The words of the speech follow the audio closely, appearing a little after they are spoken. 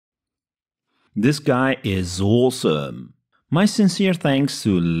This guy is awesome. My sincere thanks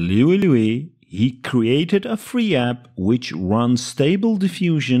to Louis. He created a free app which runs Stable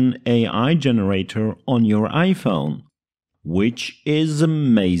Diffusion AI generator on your iPhone, which is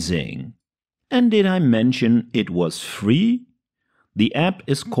amazing. And did I mention it was free? The app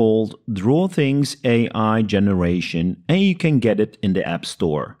is called Draw Things AI Generation and you can get it in the App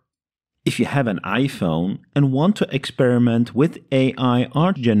Store. If you have an iPhone and want to experiment with AI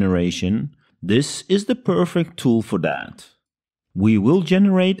art generation, this is the perfect tool for that. We will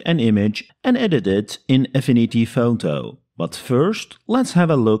generate an image and edit it in Affinity Photo, but first let's have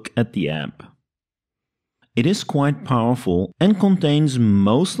a look at the app. It is quite powerful and contains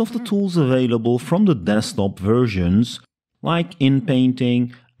most of the tools available from the desktop versions, like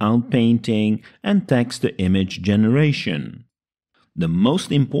in-painting, out-painting, and text-to-image generation. The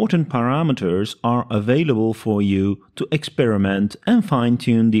most important parameters are available for you to experiment and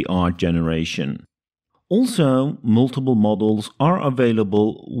fine-tune the art generation. Also, multiple models are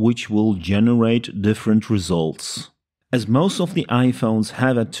available which will generate different results. As most of the iPhones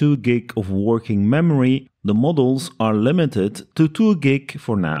have a 2 GB of working memory, the models are limited to 2 GB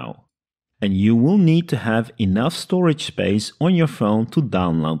for now. And you will need to have enough storage space on your phone to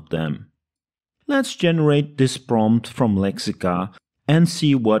download them. Let's generate this prompt from Lexica and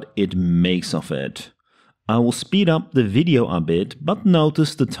see what it makes of it. I will speed up the video a bit, but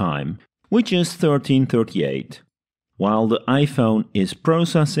notice the time, which is 13:38. While the iPhone is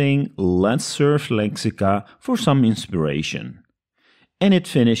processing, let's search Lexica for some inspiration. And it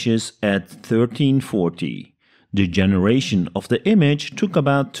finishes at 13:40. The generation of the image took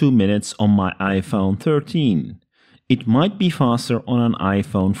about 2 minutes on my iPhone 13. It might be faster on an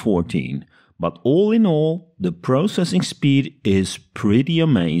iPhone 14, but all in all, the processing speed is pretty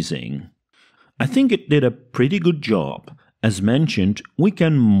amazing. I think it did a pretty good job. As mentioned, we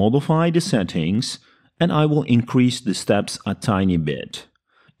can modify the settings, and I will increase the steps a tiny bit.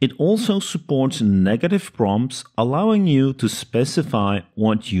 It also supports negative prompts, allowing you to specify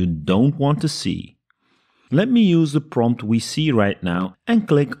what you don't want to see. Let me use the prompt we see right now and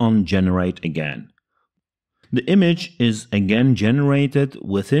click on Generate again. The image is again generated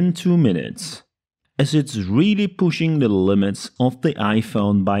within 2 minutes. As it's really pushing the limits of the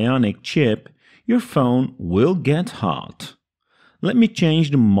iPhone bionic chip, your phone will get hot. Let me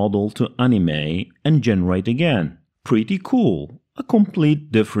change the model to anime and generate again. Pretty cool, a complete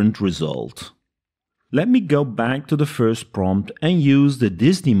different result. Let me go back to the first prompt and use the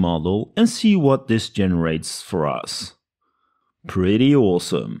Disney model and see what this generates for us. Pretty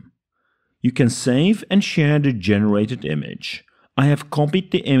awesome. You can save and share the generated image. I have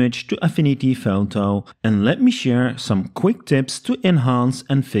copied the image to Affinity Photo and let me share some quick tips to enhance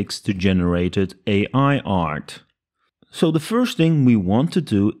and fix the generated AI art. So the first thing we want to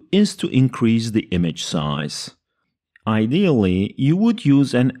do is to increase the image size. Ideally, you would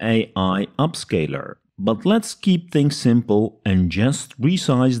use an AI upscaler, but let's keep things simple and just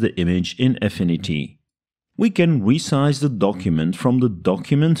resize the image in Affinity. We can resize the document from the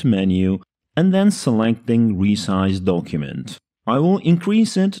Document menu and then selecting Resize Document. I will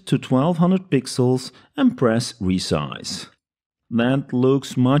increase it to 1200 pixels and press Resize. That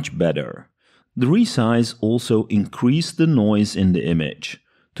looks much better. The resize also increased the noise in the image.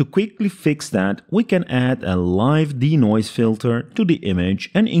 To quickly fix that, we can add a live denoise filter to the image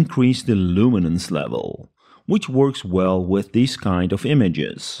and increase the luminance level, which works well with these kind of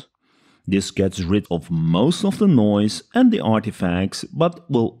images. This gets rid of most of the noise and the artifacts, but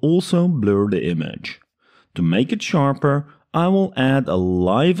will also blur the image. To make it sharper, I will add a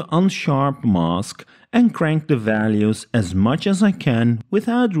live unsharp mask and crank the values as much as I can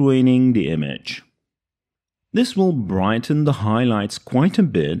without ruining the image. This will brighten the highlights quite a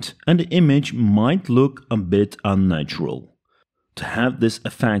bit and the image might look a bit unnatural. To have this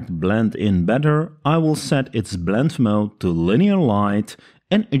effect blend in better, I will set its blend mode to linear light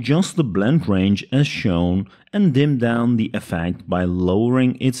and adjust the blend range as shown and dim down the effect by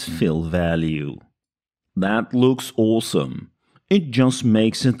lowering its fill value. That looks awesome. It just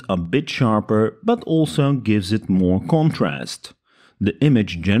makes it a bit sharper but also gives it more contrast. The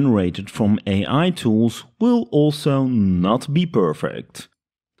image generated from AI tools will also not be perfect.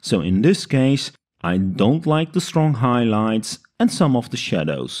 So in this case, I don't like the strong highlights and some of the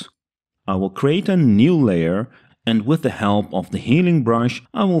shadows. I will create a new layer and with the help of the healing brush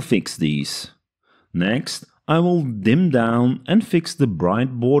I will fix these. Next, I will dim down and fix the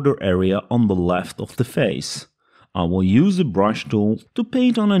bright border area on the left of the face. I will use the brush tool to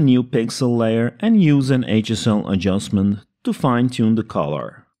paint on a new pixel layer and use an HSL adjustment to fine-tune the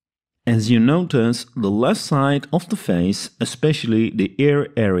color. As you notice, the left side of the face, especially the ear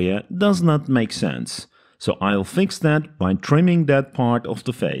area, does not make sense. So I'll fix that by trimming that part of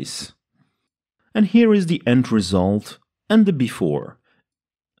the face. And here is the end result and the before.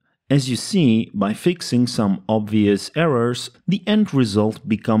 As you see, by fixing some obvious errors, the end result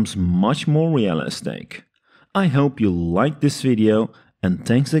becomes much more realistic. I hope you liked this video, and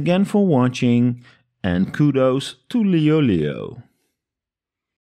thanks again for watching, and kudos to Leo.